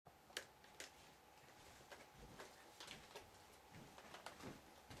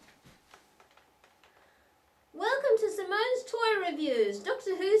Reviews,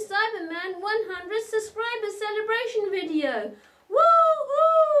 Doctor Who Cyberman 100 subscriber celebration video.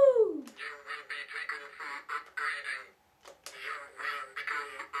 Woo-hoo! You will be taken for upgrading. You will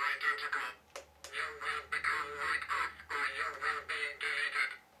become identical. You will become like us or you will be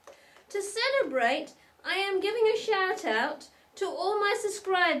deleted. To celebrate, I am giving a shout out to all my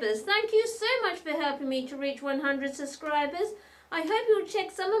subscribers. Thank you so much for helping me to reach 100 subscribers. I hope you'll check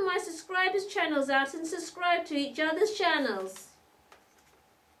some of my subscribers' channels out and subscribe to each other's channels.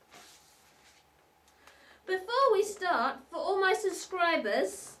 Before we start, for all my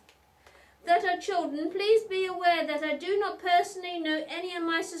subscribers that are children, please be aware that I do not personally know any of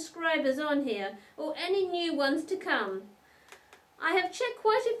my subscribers on here or any new ones to come. I have checked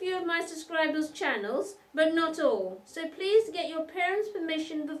quite a few of my subscribers' channels, but not all, so please get your parents'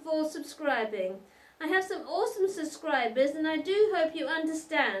 permission before subscribing. I have some awesome subscribers and I do hope you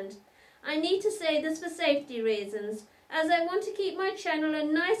understand. I need to say this for safety reasons, as I want to keep my channel a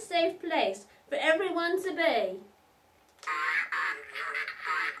nice safe place for everyone to be. I am Unit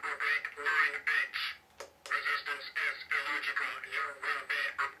 5-9H. Resistance is illogical. You will be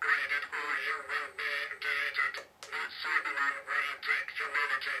upgraded or you will be deleted. That Cyberman will take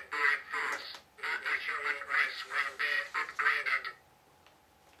humanity by force. That the human race will be upgraded.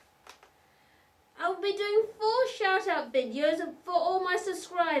 I will be doing 4 shout-out videos for all my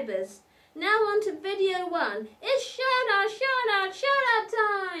subscribers. Now on to video 1. It's shout-out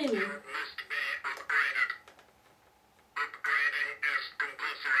time! You must be upgraded. Upgrading is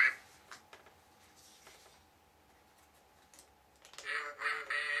compulsory. You will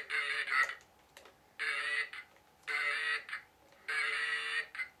be deleted. Delete.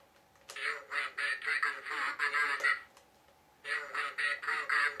 You will be taken for analysis. You will be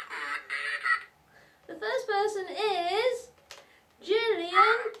programmed or deleted. The first person is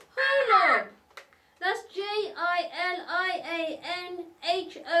Gillian Holob. That's JilianHolub.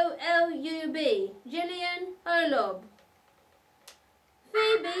 Gillian Holob.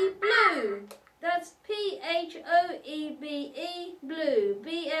 Phoebe Blue. That's Phoebe Blue. Blue.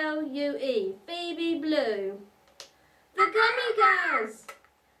 Phoebe Blue. The Gummy Girls.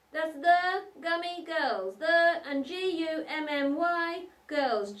 That's the Gummy Girls. The and Gummy Girls.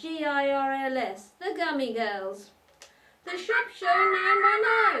 Girls. The Gummy Girls. The Shop Show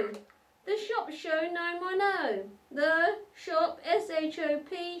 910. The Shop Show 910. The Shop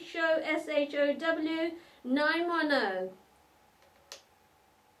SHOP Show SHOW 910.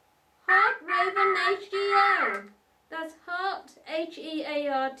 Heart Raven HDL. That's Heart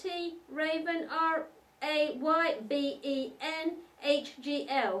HEART Raven RAYVEN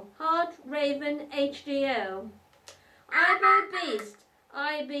HGL. Heart Raven HDL. Ibo Beast.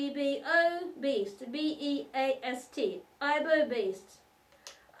 IBBO Beast. BEAST. Ibo Beast.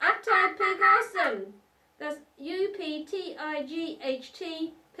 Uptight Pig Awesome. That's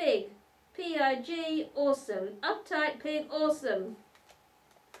UPTIGHT Pig. PIG Awesome. Uptight Pig Awesome.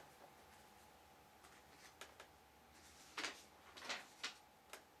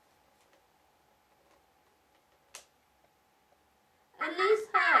 Elise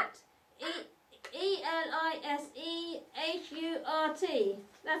Hurt. ELISEHURT.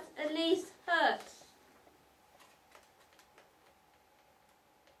 That's Elise Hurt.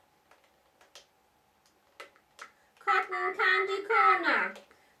 Cotton Candy Corner.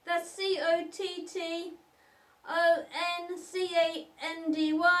 That's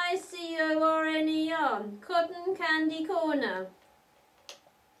COTTONCANDYCORNER. Cotton Candy Corner.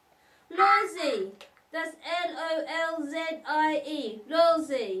 Lolzie. That's LOLZIE.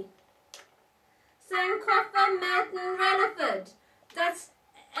 Lolzie. Sankofa Melton Relaford. That's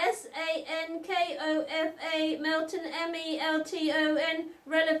SANKOFA Melton MELTON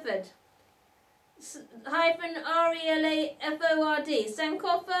Relaford. Hyphen RELAFORD.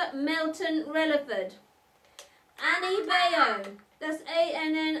 Sankofa Melton Relaford. Annie Bayo. That's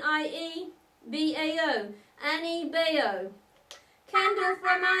ANNIE BAO. Annie Bayo. Kendall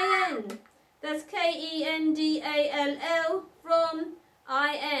from IN. That's KENDALL from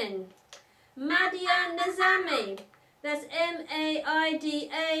IN. Madia Nazami. That's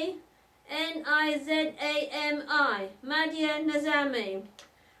MAIDANIZAMI. Madia Nazami.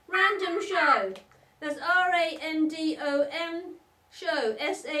 Random Show. That's RANDOM Show.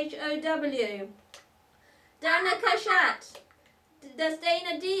 SHOW. Dana Kashat. That's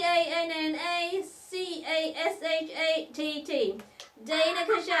Dana DANNACASHATT. Dana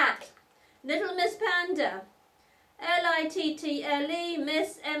Kashat. Little Miss Panda. LITTLE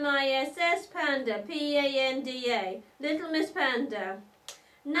Miss MISS Panda. PANDA. Little Miss Panda.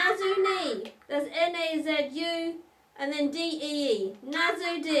 Nazuni. That's NAZU and then DEE.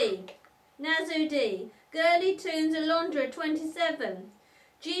 Nazu D. Girly Tunes Alondra 27.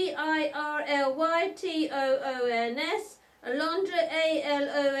 GIRLYTOONS Alondra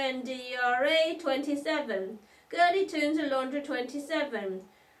ALONDRA 27. Girly Tunes Alondra 27.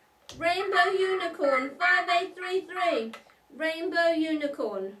 Rainbow Unicorn 5833. Rainbow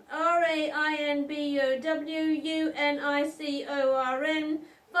Unicorn RAINBOWUNICORN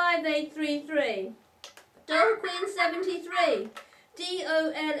 5833. Doll Queen 73.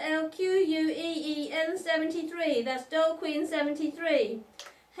 DOLLQUEEN 73. That's Doll Queen 73.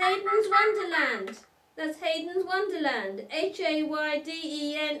 Hayden's Wonderland. That's Hayden's Wonderland. HAYDENS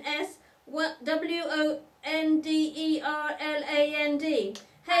WONDERLAND.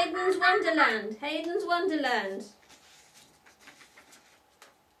 Hayden's Wonderland. Hayden's Wonderland.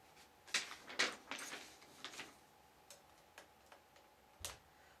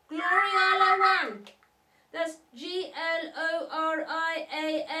 Gloriala 1. That's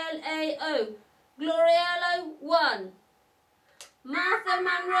GLORIALAO. Gloriala 1. Martha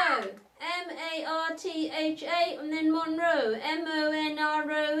Monroe. MARTHA and then Monroe.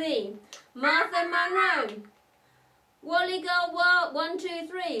 MONROE. Martha Monroe. Wally Girl Wah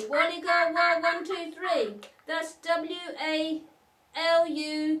 123. Wally Girl Wah 123. That's WALUIGIWAA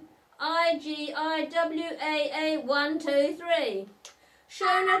 123.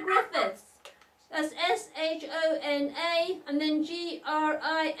 Shona Griffiths. That's SHONA and then GRIFFITHS.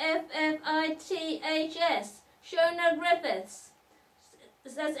 Shona Griffiths.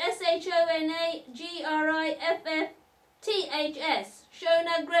 That's SHONA GRIFFTHS.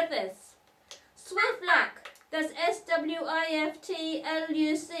 Shona Griffiths. Swiftluck. That's SWIFTLUCK.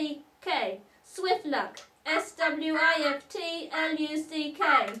 Swiftluck.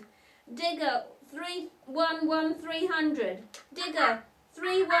 SWIFTLUCK. Digger 311300. Digger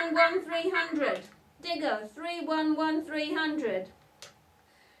 311300. Digger 311300.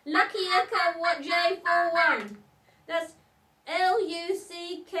 Lucky Echo what J41. That's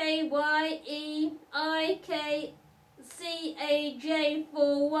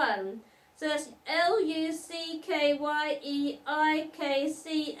LUCKYEIKCAJ41. So that's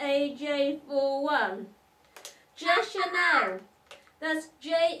LUCKYEIKCAJ41. Chanel. That's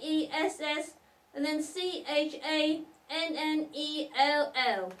JESS and then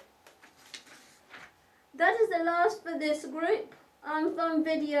CHANNELL. That is the last for this group. I'm from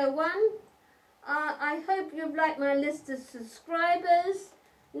video 1. I hope you've liked my list of subscribers.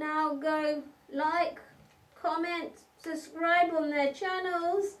 Now go like, comment, subscribe on their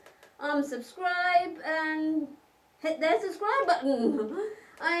channels. Subscribe and hit their subscribe button.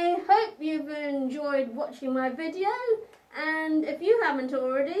 I hope you've enjoyed watching my video, and if you haven't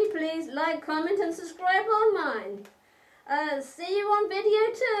already, please like, comment and subscribe on mine. See you on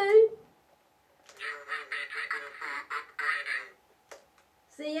video 2. You will be taken for upgrading.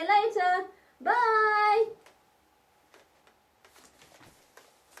 See you later. Bye.